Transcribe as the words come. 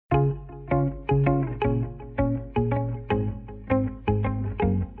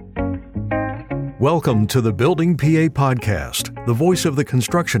Welcome to the Building PA Podcast, the voice of the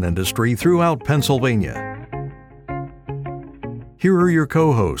construction industry throughout Pennsylvania. Here are your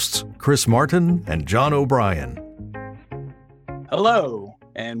co-hosts, Chris Martin and John O'Brien. Hello,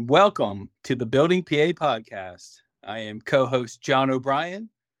 and welcome to the Building PA Podcast. I am co-host John O'Brien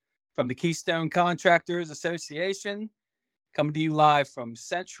from the Keystone Contractors Association, coming to you live from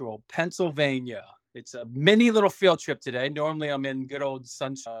central Pennsylvania. It's a mini little field trip today. Normally I'm in good old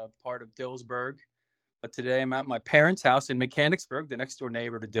sunshine part of Dillsburg, but today I'm at my parents' house in Mechanicsburg, the next door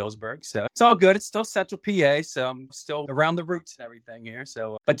neighbor to Dillsburg. So it's all good. It's still central PA, so I'm still around the roots and everything here.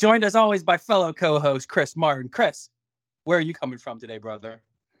 But joined as always by fellow co-host Chris Martin. Chris, where are you coming from today, brother?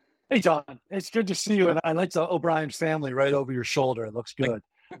 Hey, John. It's good to see you. And I like the O'Brien family right over your shoulder. It looks good.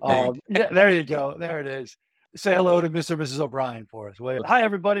 Yeah, there you go. There it is. Say hello to Mr. and Mrs. O'Brien for us. Hi,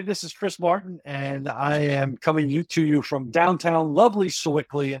 everybody. This is Chris Martin, and I am coming to you from downtown lovely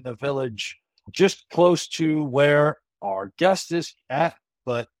Sewickley in the Village, just close to where our guest is at.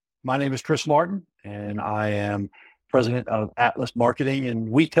 But my name is Chris Martin, and I am president of Atlas Marketing, and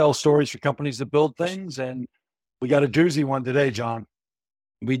we tell stories for companies that build things. And we got a doozy one today, John.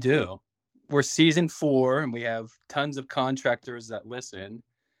 We do. We're season 4, and we have tons of contractors that listen,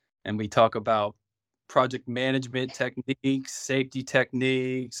 and we talk about project management techniques, safety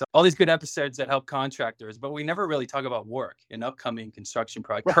techniques, all these good episodes that help contractors, but we never really talk about work and upcoming construction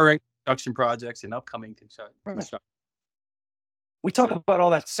projects, current construction projects and upcoming construction. We talk about all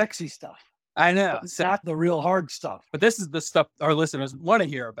that sexy stuff. I know. It's not the real hard stuff. But this is the stuff our listeners want to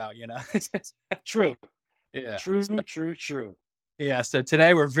hear about, True. Yeah. True. Yeah. So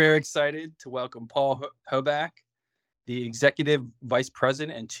today we're very excited to welcome Paul Hoback, the Executive Vice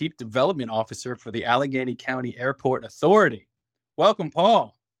President and Chief Development Officer for the Allegheny County Airport Authority. Welcome,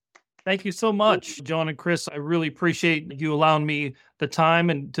 Paul. Thank you so much, John and Chris. I really appreciate you allowing me the time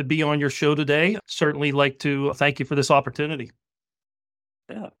and to be on your show today. Certainly like to thank you for this opportunity.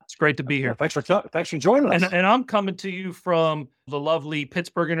 Yeah, it's great to be here. Thanks for joining us. And I'm coming to you from the lovely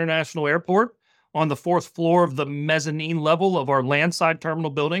Pittsburgh International Airport on the 4th floor of the mezzanine level of our landside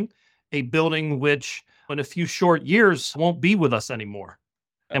terminal building, a building which in a few short years won't be with us anymore.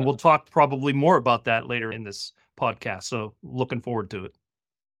 And we'll talk probably more about that later in this podcast. So looking forward to it.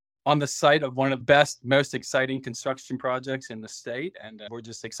 On the site of one of the best, most exciting construction projects in the state. And we're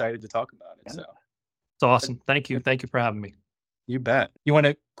just excited to talk about it. So it's awesome. Thank you. Thank you for having me. You bet. You want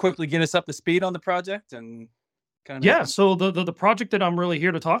to quickly get us up to speed on the project and kind of... Yeah. So the project that I'm really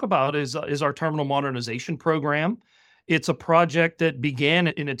here to talk about is our terminal modernization program. It's a project that began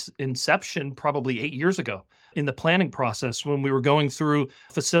in its inception probably 8 years ago in the planning process when we were going through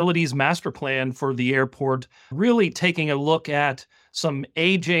facilities master plan for the airport, really taking a look at some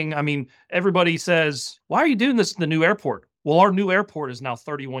aging. I mean, everybody says, why are you doing this in the new airport? Well, our new airport is now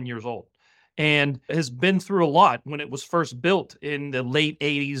 31 years old and has been through a lot when it was first built in the late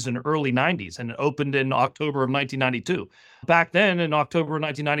 80s and early 90s, and it opened in October of 1992. Back then, in October of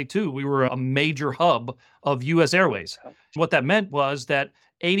 1992, we were a major hub of U.S. Airways. What that meant was that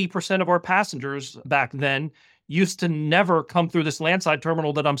 80% of our passengers back then used to never come through this landside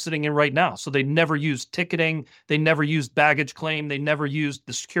terminal that I'm sitting in right now. So they never used ticketing, they never used baggage claim, they never used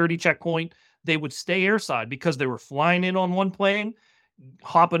the security checkpoint. They would stay airside because they were flying in on one plane,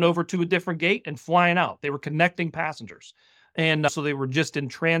 hopping over to a different gate and flying out. They were connecting passengers. And so they were just in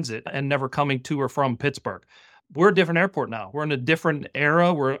transit and never coming to or from Pittsburgh. We're a different airport now. We're in a different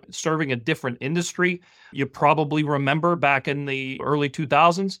era. We're serving a different industry. You probably remember back in the early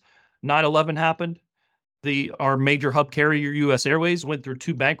 2000s, 9/11 happened. Our major hub carrier, U.S. Airways, went through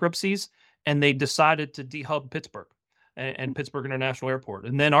 2 bankruptcies, and they decided to de-hub Pittsburgh and Pittsburgh International Airport.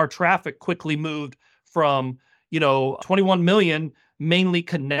 And then our traffic quickly moved from 21 million mainly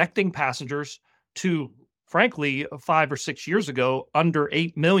connecting passengers to, frankly, 5 or 6 years ago, under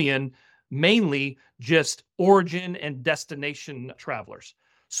 8 million, mainly just origin and destination travelers.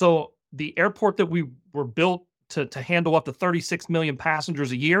 So the airport that we were built to handle up to 36 million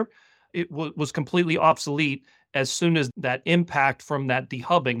passengers a year, it was completely obsolete as soon as that impact from that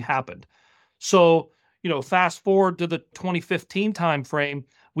dehubbing happened. So, fast forward to the 2015 timeframe,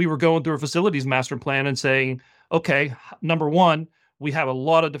 we were going through a facilities master plan and saying, okay, number one, we have a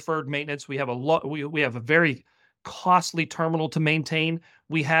lot of deferred maintenance. We have a very costly terminal to maintain.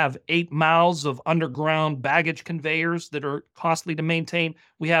 We have 8 miles of underground baggage conveyors that are costly to maintain.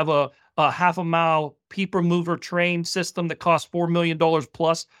 We have a half a mile peeper mover train system that costs $4 million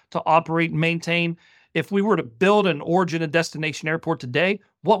plus to operate and maintain. If we were to build an origin and destination airport today,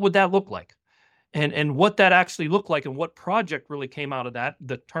 what would that look like? And what that actually looked like and what project really came out of that,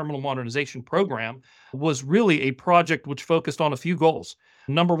 the terminal modernization program, was really a project which focused on a few goals.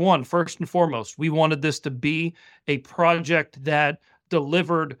 Number one, first and foremost, we wanted this to be a project that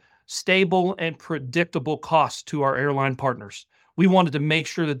delivered stable and predictable costs to our airline partners. We wanted to make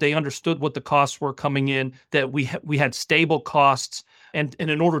sure that they understood what the costs were coming in, that we had stable costs. And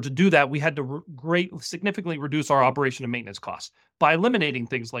in order to do that, we had to significantly reduce our operation and maintenance costs by eliminating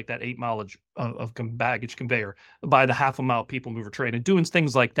things like that 8 mileage of baggage conveyor, by the half a mile people mover train, and doing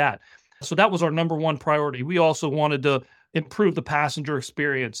things like that. So that was our number one priority. We also wanted to improve the passenger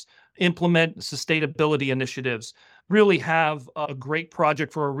experience, implement sustainability initiatives, really have a great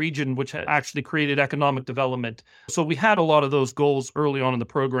project for a region which actually created economic development. So we had a lot of those goals early on in the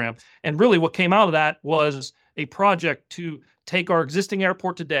program. And really what came out of that was a project to take our existing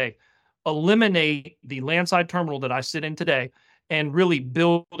airport today, eliminate the landside terminal that I sit in today, and really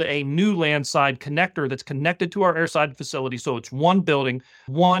build a new landside connector that's connected to our airside facility. So it's one building,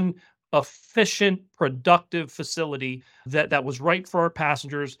 one efficient, productive facility that was right for our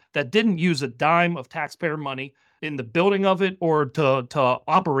passengers, that didn't use a dime of taxpayer money in the building of it or to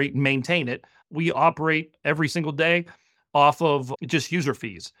operate and maintain it. We operate every single day off of just user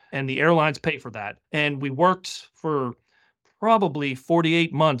fees, and the airlines pay for that. And we worked for probably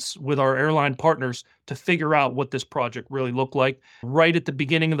 48 months with our airline partners to figure out what this project really looked like. Right at the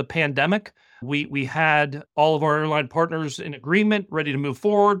beginning of the pandemic, we had all of our airline partners in agreement, ready to move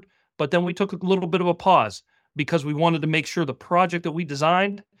forward, but then we took a little bit of a pause because we wanted to make sure the project that we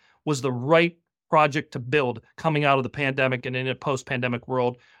designed was the right project to build coming out of the pandemic and in a post-pandemic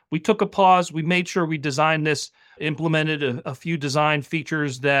world. We took a pause. We made sure we designed this, implemented a few design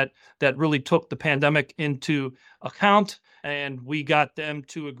features that really took the pandemic into account, and we got them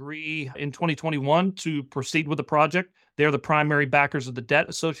to agree in 2021 to proceed with the project. They're the primary backers of the debt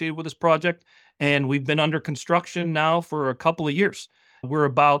associated with this project, and we've been under construction now for a couple of years. We're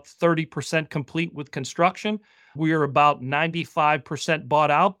about 30% complete with construction. We are about 95% bought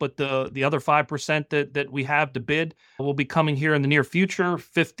out, but the other 5% that we have to bid will be coming here in the near future,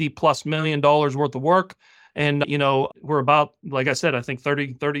 $50+ million worth of work. And, we're about, like I said, I think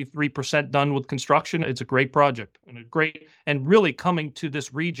 33% done with construction. It's a great project and really coming to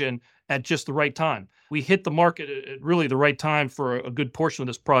this region at just the right time. We hit the market at really the right time for a good portion of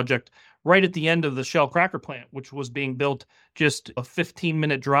this project, right at the end of the Shell cracker plant, which was being built just a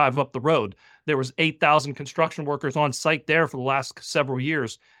 15-minute drive up the road. There was 8,000 construction workers on site there for the last several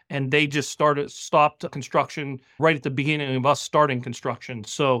years, and they just stopped construction right at the beginning of us starting construction.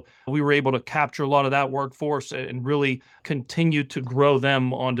 So we were able to capture a lot of that workforce and really continue to grow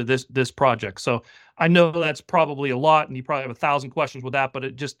them onto this project. So I know that's probably a lot, and you probably have 1,000 questions with that, but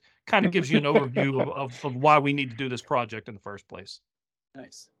it just kind of gives you an overview of why we need to do this project in the first place.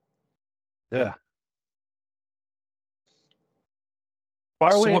 Nice. Yeah.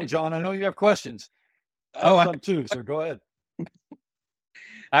 Fire away, John. I know you have questions. I have some too, so go ahead.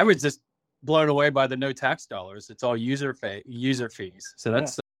 I was just blown away by the no tax dollars. It's all user fees. So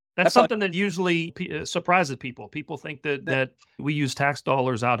that's something that usually surprises people. People think that we use tax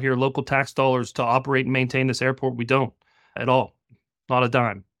dollars out here, local tax dollars, to operate and maintain this airport. We don't at all. Not a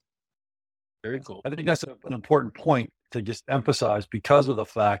dime. Very cool. I think that's an important point to just emphasize, because of the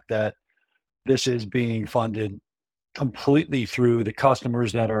fact that this is being funded completely through the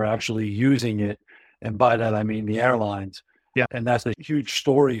customers that are actually using it. And by that, I mean the airlines. Yeah. And that's a huge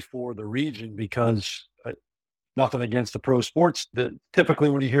story for the region, because nothing against the pro sports, typically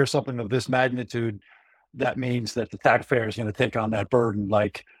when you hear something of this magnitude, that means that the taxpayer is going to take on that burden,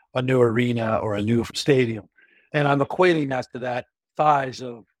 like a new arena or a new stadium. And I'm equating that to that size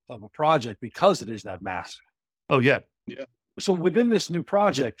of a project because it is that massive. Oh, yeah. Yeah. So within this new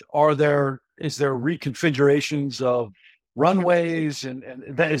project, is there reconfigurations of runways, and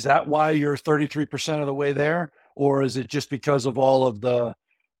is that why you're 33% of the way there? Or is it just because of all of the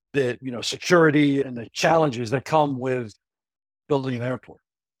security and the challenges that come with building an airport?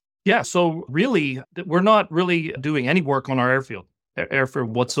 Yeah. So really, we're not really doing any work on our airfield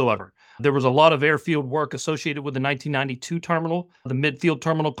whatsoever. There was a lot of airfield work associated with the 1992 terminal, the midfield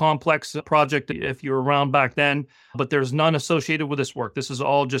terminal complex project, if you were around back then, but there's none associated with this work. This is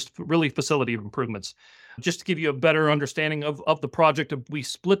all just really facility improvements. Just to give you a better understanding of the project, we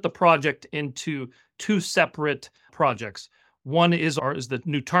split the project into two separate projects. One is the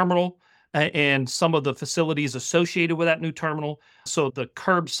new terminal and some of the facilities associated with that new terminal. So the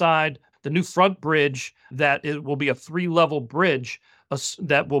curbside, the new front bridge, that it will be a 3-level bridge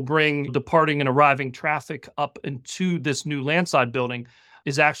that will bring departing and arriving traffic up into this new landside building,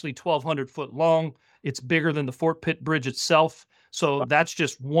 is actually 1,200 foot long. It's bigger than the Fort Pitt Bridge itself. So that's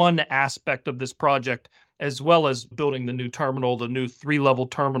just one aspect of this project, as well as building the new terminal, the new 3-level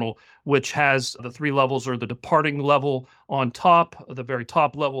terminal, which has the 3 levels are the departing level on top, the very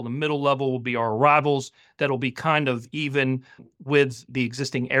top level. The middle level will be our arrivals. That'll be kind of even with the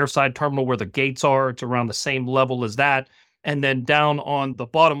existing airside terminal where the gates are. It's around the same level as that. And then down on the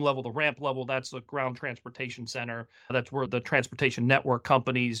bottom level, the ramp level, that's the ground transportation center. That's where the transportation network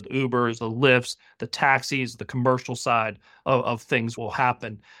companies, the Ubers, the Lyfts, the taxis, the commercial side of things will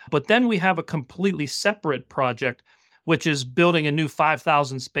happen. But then we have a completely separate project, which is building a new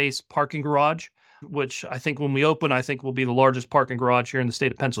 5,000 space parking garage, which I think when we open, I think will be the largest parking garage here in the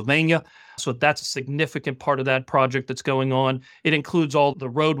state of Pennsylvania. So that's a significant part of that project that's going on. It includes all the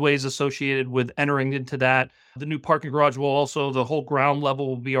roadways associated with entering into that. The new parking garage will also, the whole ground level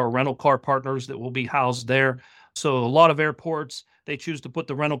will be our rental car partners that will be housed there. So a lot of airports, they choose to put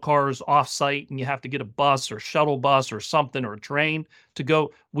the rental cars off-site and you have to get a bus or shuttle bus or something or a train to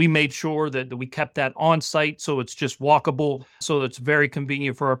go. We made sure that we kept that on-site so it's just walkable, so it's very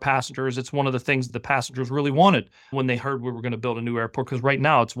convenient for our passengers. It's one of the things the passengers really wanted when they heard we were going to build a new airport, because right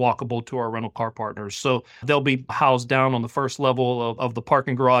now it's walkable to our rental car partners. So they'll be housed down on the first level of the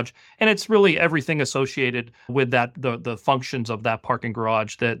parking garage, and it's really everything associated with that, the functions of that parking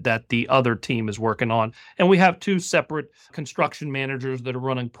garage that the other team is working on. And we have 2 separate construction managers that are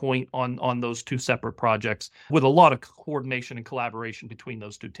running point on those 2 separate projects with a lot of coordination and collaboration between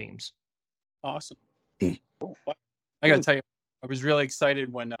those 2 teams. Awesome. Cool. I got to tell you, I was really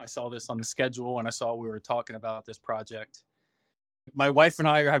excited when I saw this on the schedule and I saw we were talking about this project. My wife and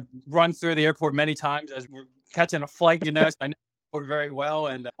I have run through the airport many times as we're catching a flight, so I know the airport very well.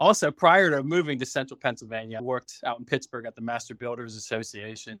 And also prior to moving to central Pennsylvania, I worked out in Pittsburgh at the Master Builders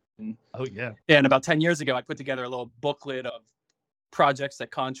Association. Oh, yeah. And about 10 years ago, I put together a little booklet of projects that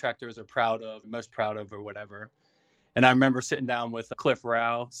contractors are proud of, most proud of, or whatever. And I remember sitting down with Cliff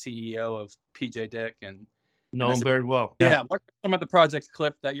Rao, CEO of PJ Dick, and know him very well. Yeah, what are some of the projects,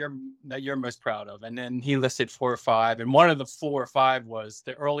 Cliff, that you're most proud of? And then he listed 4 or 5, and one of the 4 or 5 was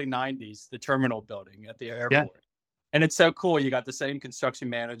the early '90s, the terminal building at the airport. Yeah. And it's so cool. You got the same construction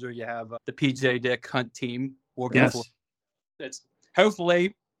manager. You have the PJ Dick Hunt team working for. It's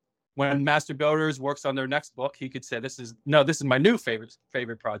hopefully, when Master Builders works on their next book, he could say, "This is my new favorite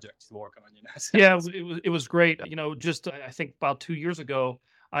project to work on." Yeah, it was great. Just I think about 2 years ago,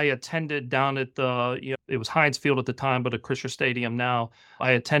 I attended down at it was Heinz Field at the time, but at Krisher Stadium now.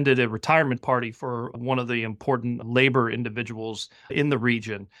 I attended a retirement party for one of the important labor individuals in the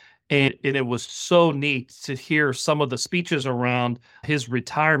region. And it was so neat to hear some of the speeches around his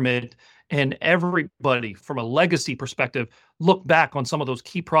retirement, and everybody from a legacy perspective look back on some of those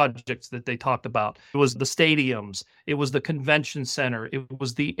key projects that they talked about. It was the stadiums, it was the convention center, it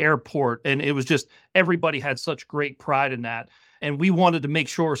was the airport, and it was just everybody had such great pride in that. And we wanted to make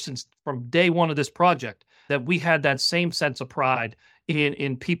sure, since from day one of this project, that we had that same sense of pride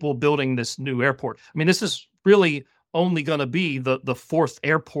in people building this new airport. I mean, this is really only going to be the 4th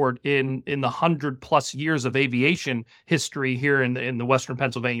airport in the 100+ years of aviation history here in the Western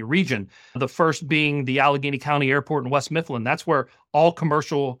Pennsylvania region. The first being the Allegheny County Airport in West Mifflin. That's where all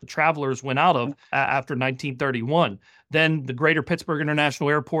commercial travelers went out of after 1931. Then the Greater Pittsburgh International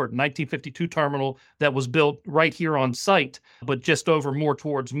Airport, 1952 terminal that was built right here on site, but just over more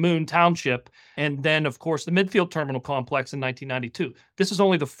towards Moon Township. And then, of course, the Midfield Terminal Complex in 1992. This is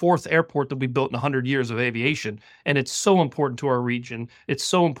only the 4th airport that we built in 100 years of aviation. And it's so important to our region. It's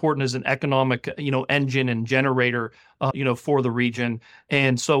so important as an economic, engine and generator, for the region.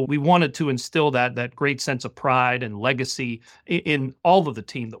 And so we wanted to instill that great sense of pride and legacy in all of the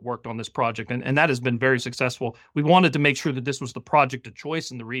team that worked on this project. And that has been very successful. We wanted to make sure that this was the project of choice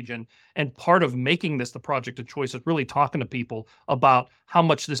in the region. And part of making this the project of choice is really talking to people about how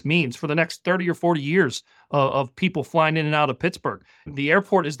much this means for the next 30 or 40 years of people flying in and out of Pittsburgh. The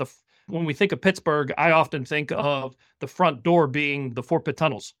airport is when we think of Pittsburgh, I often think of the front door being the Fort Pitt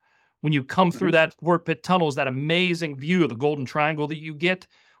tunnels. When you come through that Fort Pitt tunnels, that amazing view of the Golden Triangle that you get,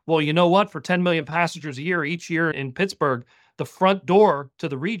 well, you know what? For 10 million passengers a year, each year in Pittsburgh, the front door to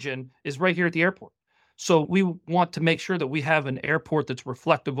the region is right here at the airport. So we want to make sure that we have an airport that's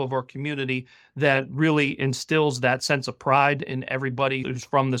reflective of our community, that really instills that sense of pride in everybody who's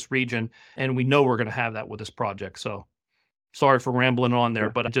from this region. And we know we're going to have that with this project. So sorry for rambling on there,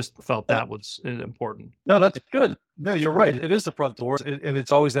 but I just felt that was important. No, that's good. No, you're right. It is the front door, and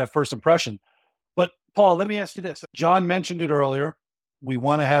it's always that first impression. But Paul, let me ask you this. John mentioned it earlier. We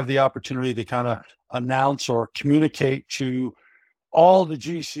want to have the opportunity to kind of announce or communicate to all the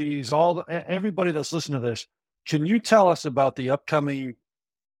GCs, everybody that's listening to this. Can you tell us about the upcoming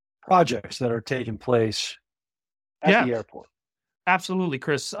projects that are taking place at the airport? Absolutely,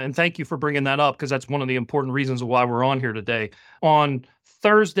 Chris. And thank you for bringing that up because that's one of the important reasons why we're on here today. On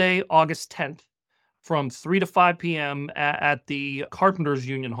Thursday, August 10th, from 3 to 5 p.m. at the Carpenters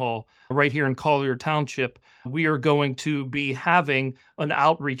Union Hall right here in Collier Township, we are going to be having an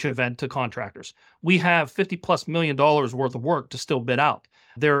outreach event to contractors. We have $50+ million worth of work to still bid out.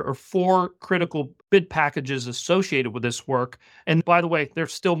 There are 4 critical bid packages associated with this work. And by the way,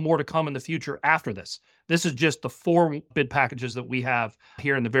 there's still more to come in the future after this. This is just the 4 bid packages that we have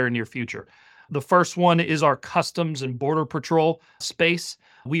here in the very near future. The first one is our Customs and Border Patrol space.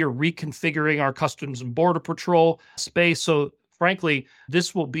 We are reconfiguring our Customs and Border Patrol space. So frankly,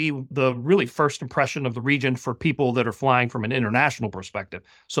 this will be the really first impression of the region for people that are flying from an international perspective.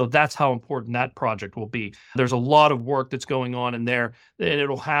 So that's how important that project will be. There's a lot of work that's going on in there, and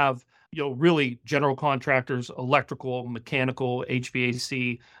it'll have really general contractors, electrical, mechanical,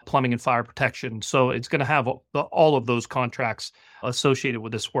 HVAC, plumbing and fire protection. So it's going to have all of those contracts associated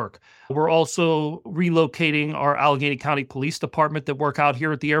with this work. We're also relocating our Allegheny County Police Department that work out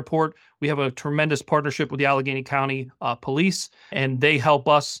here at the airport. We have a tremendous partnership with the Allegheny County Police, and they help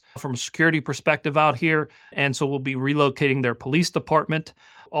us from a security perspective out here. And so we'll be relocating their police department.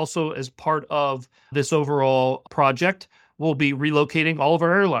 Also, as part of this overall project, we'll be relocating all of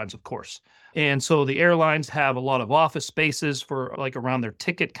our airlines, of course. And so the airlines have a lot of office spaces for like around their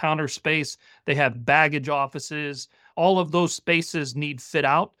ticket counter space. They have baggage offices. All of those spaces need fit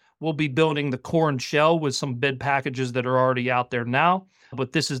out. We'll be building the core and shell with some bid packages that are already out there now.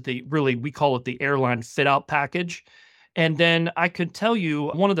 But this is we call it the airline fit out package. And then I could tell you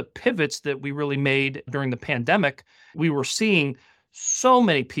one of the pivots that we really made during the pandemic, we were seeing so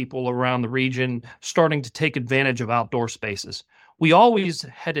many people around the region starting to take advantage of outdoor spaces. We always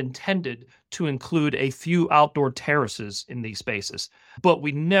had intended to include a few outdoor terraces in these spaces, but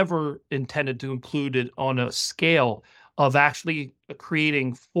we never intended to include it on a scale of actually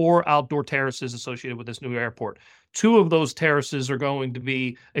creating 4 outdoor terraces associated with this new airport. 2 of those terraces are going to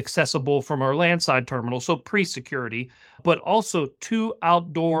be accessible from our landside terminal, so pre-security, but also 2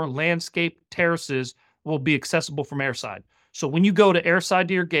 outdoor landscape terraces will be accessible from airside. So when you go to airside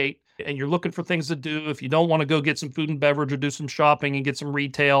to your gate and you're looking for things to do, if you don't want to go get some food and beverage or do some shopping and get some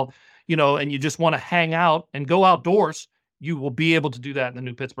retail, and you just want to hang out and go outdoors, you will be able to do that in the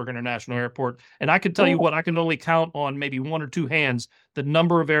new Pittsburgh International Airport. And I can tell you what, I can only count on maybe 1 or 2 hands the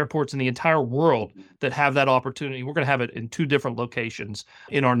number of airports in the entire world that have that opportunity. We're going to have it in 2 different locations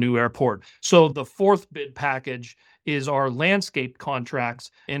in our new airport. So the 4th bid package is our landscape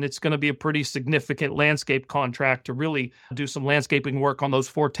contracts, and it's going to be a pretty significant landscape contract to really do some landscaping work on those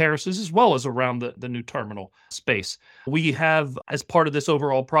 4 terraces as well as around the new terminal space. We have, as part of this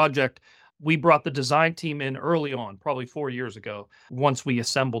overall project, we brought the design team in early on, probably 4 years ago, once we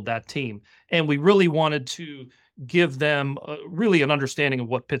assembled that team. And we really wanted to give them really an understanding of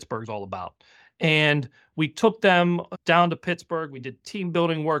what Pittsburgh's all about. And we took them down to Pittsburgh. We did team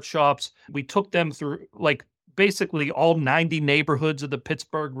building workshops. We took them through basically all 90 neighborhoods of the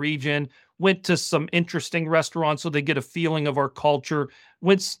Pittsburgh region, went to some interesting restaurants so they get a feeling of our culture,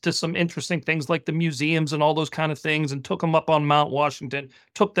 went to some interesting things like the museums and all those kind of things, and took them up on Mount Washington,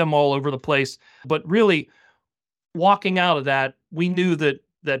 took them all over the place. But really, walking out of that, we knew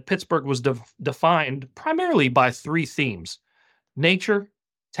that Pittsburgh was defined primarily by 3 themes: nature,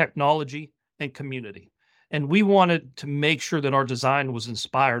 technology, and community. And we wanted to make sure that our design was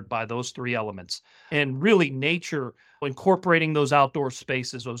inspired by those 3 elements. And really, nature, incorporating those outdoor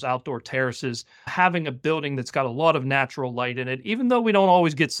spaces, those outdoor terraces, having a building that's got a lot of natural light in it. Even though we don't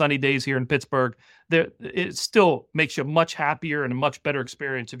always get sunny days here in Pittsburgh, it still makes you much happier and a much better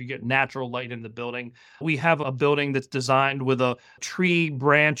experience if you get natural light in the building. We have a building that's designed with a tree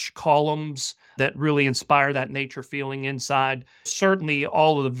branch columns that really inspire that nature feeling inside. Certainly,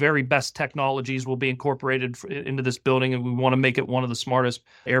 all of the very best technologies will be incorporated into this building, and we want to make it one of the smartest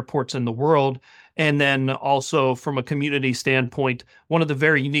airports in the world. And then also from a community standpoint, one of the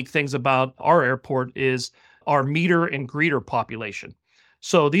very unique things about our airport is our meter and greeter population.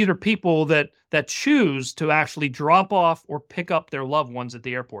 So these are people that choose to actually drop off or pick up their loved ones at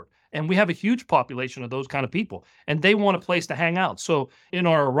the airport. And we have a huge population of those kind of people, and they want a place to hang out. So in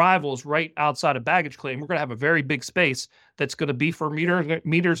our arrivals right outside of baggage claim, we're going to have a very big space that's going to be for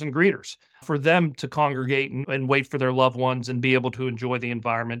meters and greeters, for them to congregate and wait for their loved ones and be able to enjoy the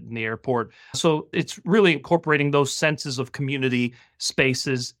environment in the airport. So it's really incorporating those senses of community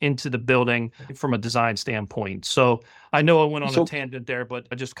spaces into the building from a design standpoint. So I know I went on a tangent there, but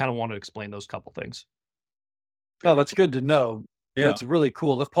I just kind of want to explain those couple things. Oh, that's good to know. Yeah. That's really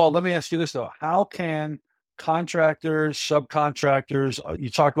cool. Paul, let me ask you this, though. How can contractors, subcontractors, you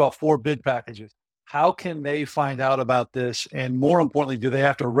talked about 4 bid packages. how can they find out about this? And more importantly, do they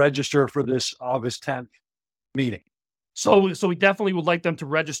have to register for this August 10th meeting? So we definitely would like them to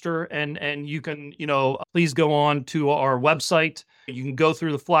register, and you can, please go on to our website. You can go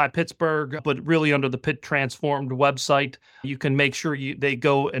through the Fly Pittsburgh, but really under the Pitt Transformed website, you can make sure they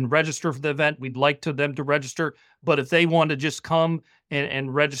go and register for the event. We'd like them to register, but if they want to just come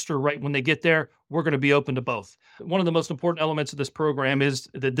and register right when they get there, we're going to be open to both. One of the most important elements of this program is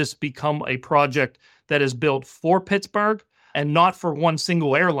that this become a project that is built for Pittsburgh and not for one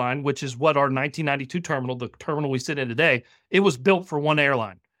single airline, which is what our 1992 terminal, the terminal we sit in today, it was built for one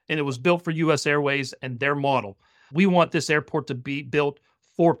airline, and it was built for U.S. Airways and their model. We want this airport to be built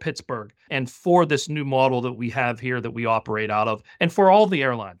for Pittsburgh and for this new model that we have here that we operate out of, and for all the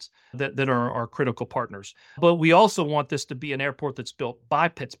airlines that are our critical partners. But we also want this to be an airport that's built by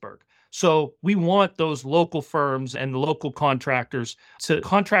Pittsburgh. So we want those local firms and the local contractors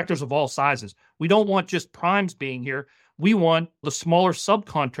of all sizes. We don't want just primes being here. We want the smaller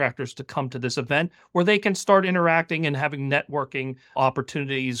subcontractors to come to this event where they can start interacting and having networking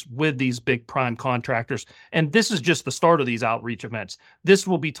opportunities with these big prime contractors. And this is just the start of these outreach events. This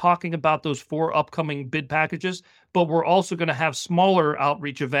will be talking about those 4 upcoming bid packages, but we're also going to have smaller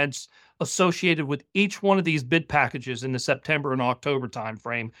outreach events associated with each one of these bid packages in the September and October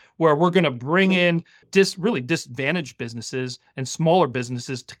timeframe, where we're going to bring in really disadvantaged businesses and smaller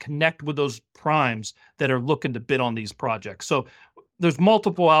businesses to connect with those primes that are looking to bid on these projects. So there's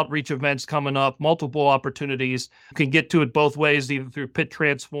multiple outreach events coming up, multiple opportunities. You can get to it both ways, either through Pitt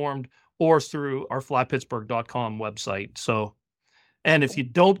Transformed or through our flypittsburgh.com website. So, and if you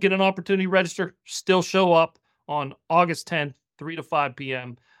don't get an opportunity to register, still show up on August 10th, 3 to 5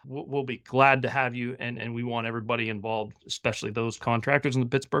 p.m. We'll be glad to have you, and we want everybody involved, especially those contractors in the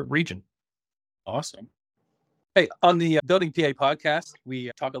Pittsburgh region. Awesome. Hey, on the Building PA podcast, we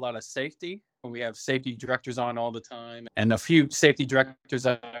talk a lot of safety. We have safety directors on all the time, and a few safety directors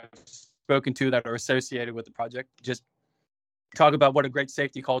I've spoken to that are associated with the project. Just talk about what a great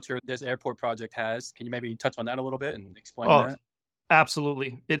safety culture this airport project has. Can you maybe touch on that a little bit and explain that?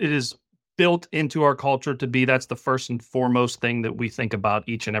 Absolutely. It is built into our culture to be, that's the first and foremost thing that we think about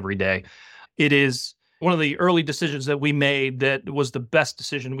each and every day. It is one of the early decisions that we made that was the best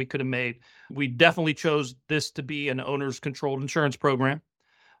decision we could have made. We definitely chose this to be an owner's controlled insurance program,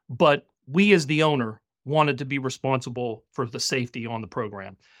 but we as the owner wanted to be responsible for the safety on the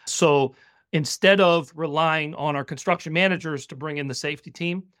program. So instead of relying on our construction managers to bring in the safety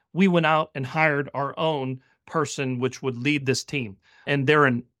team, we went out and hired our own person, which would lead this team. And they're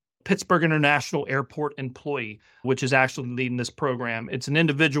an Pittsburgh International Airport employee, which is actually leading this program. It's an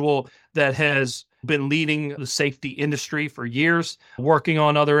individual that has been leading the safety industry for years, working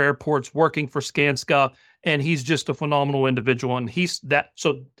on other airports, working for Skanska, and he's just a phenomenal individual. And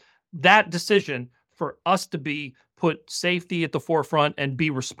that decision for us to put safety at the forefront and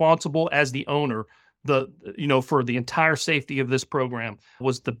be responsible as the owner, for the entire safety of this program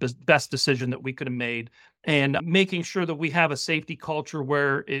was the best decision that we could have made. And making sure that we have a safety culture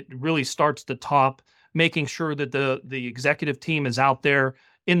where it really starts at the top, making sure that the executive team is out there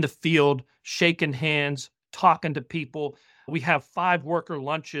in the field, shaking hands, talking to people. We have 5 worker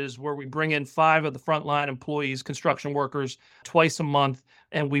lunches where we bring in 5 of the frontline employees, construction workers, twice a month,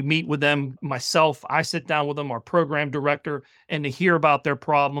 and we meet with them. Myself, I sit down with them, our program director, and to hear about their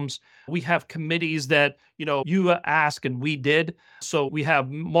problems. We have committees that, you ask and we did. So we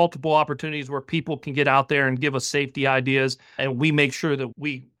have multiple opportunities where people can get out there and give us safety ideas, and we make sure that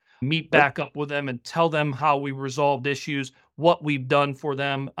we meet back up with them and tell them how we resolved issues, what we've done for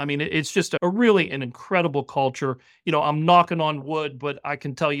them. I mean, it's just an incredible culture. I'm knocking on wood, but I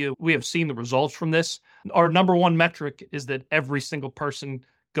can tell you we have seen the results from this. Our number one metric is that every single person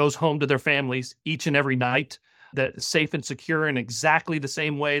goes home to their families each and every night, that safe and secure in exactly the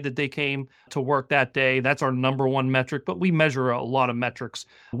same way that they came to work that day. That's our number one metric, but we measure a lot of metrics.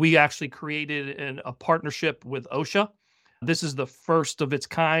 We actually created a partnership with OSHA. This is the first of its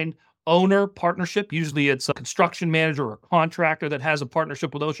kind owner partnership. Usually it's a construction manager or a contractor that has a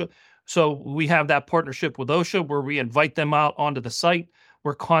partnership with OSHA. So we have that partnership with OSHA where we invite them out onto the site.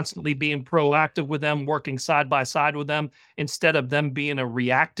 We're constantly being proactive with them, working side by side with them, instead of them being a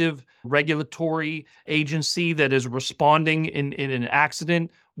reactive regulatory agency that is responding in an accident.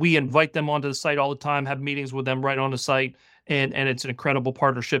 We invite them onto the site all the time, have meetings with them right on the site. And it's an incredible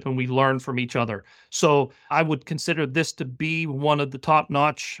partnership, and we learn from each other. So I would consider this to be one of the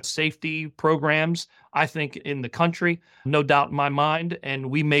top-notch safety programs I think, in the country, no doubt in my mind. And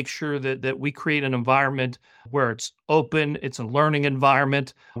we make sure that we create an environment where it's open, it's a learning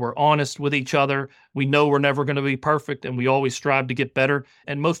environment, we're honest with each other. We know we're never going to be perfect, and we always strive to get better.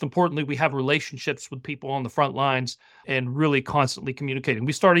 And most importantly, we have relationships with people on the front lines and really constantly communicating.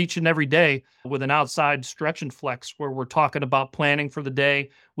 We start each and every day with an outside stretch and flex where we're talking about planning for the day.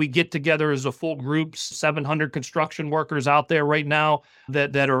 We get together as a full group, 700 construction workers out there right now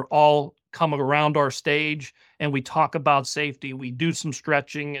that are all coming around our stage, and we talk about safety. We do some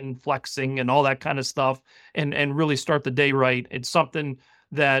stretching and flexing and all that kind of stuff, and really start the day right. It's something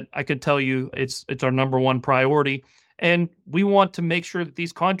that I can tell you it's our number one priority. And we want to make sure that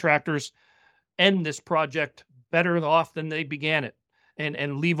these contractors end this project better off than they began it,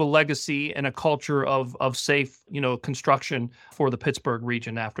 and leave a legacy and a culture of safe, construction for the Pittsburgh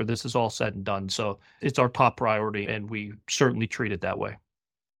region after this is all said and done. So it's our top priority, and we certainly treat it that way.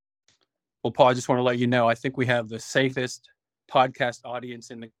 Well, Paul, I just want to let you know, I think we have the safest podcast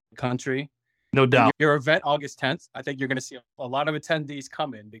audience in the country. No doubt. Your event, August 10th, I think you're going to see a lot of attendees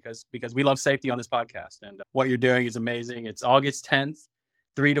come in because we love safety on this podcast. And what you're doing is amazing. It's August 10th,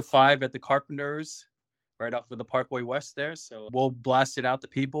 3 to 5 at the Carpenters, right off of the Parkway West there. So we'll blast it out to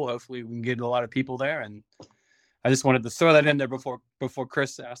people. Hopefully we can get a lot of people there. And I just wanted to throw that in there before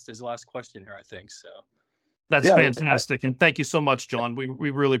Chris asked his last question here, I think. So that's fantastic. And thank you so much, John. We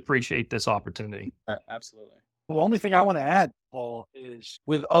really appreciate this opportunity. Absolutely. The only thing I want to add, Paul, is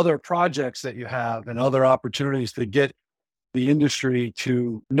with other projects that you have and other opportunities to get the industry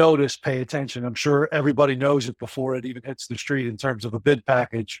to notice, pay attention. I'm sure everybody knows it before it even hits the street in terms of a bid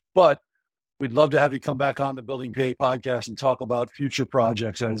package, but we'd love to have you come back on the Building PA podcast and talk about future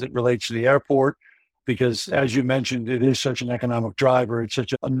projects as it relates to the airport, because as you mentioned, it is such an economic driver. It's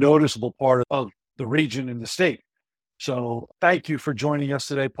such a noticeable part of the region and the state. So thank you for joining us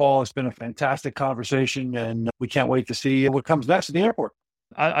today, Paul. It's been a fantastic conversation, and we can't wait to see what comes next at the airport.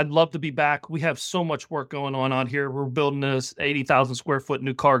 I'd love to be back. We have so much work going on out here. We're building this 80,000 square foot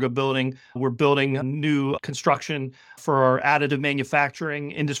new cargo building. We're building a new construction for our additive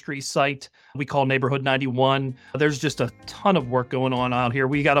manufacturing industry site we call Neighborhood 91. There's just a ton of work going on out here.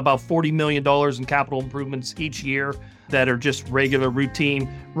 We got about $40 million in capital improvements each year that are just regular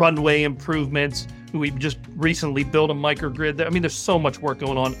routine runway improvements. We just recently built a microgrid. I mean, there's so much work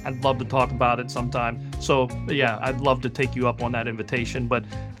going on. I'd love to talk about it sometime. So yeah, I'd love to take you up on that invitation. But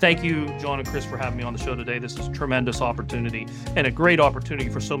thank you, John and Chris, for having me on the show today. This is a tremendous opportunity and a great opportunity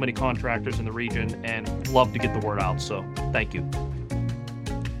for so many contractors in the region, and love to get the word out. So thank you.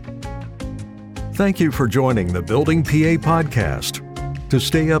 Thank you for joining the Building PA podcast. To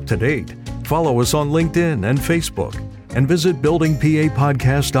stay up to date, follow us on LinkedIn and Facebook, and visit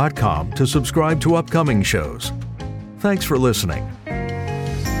buildingpapodcast.com to subscribe to upcoming shows. Thanks for listening.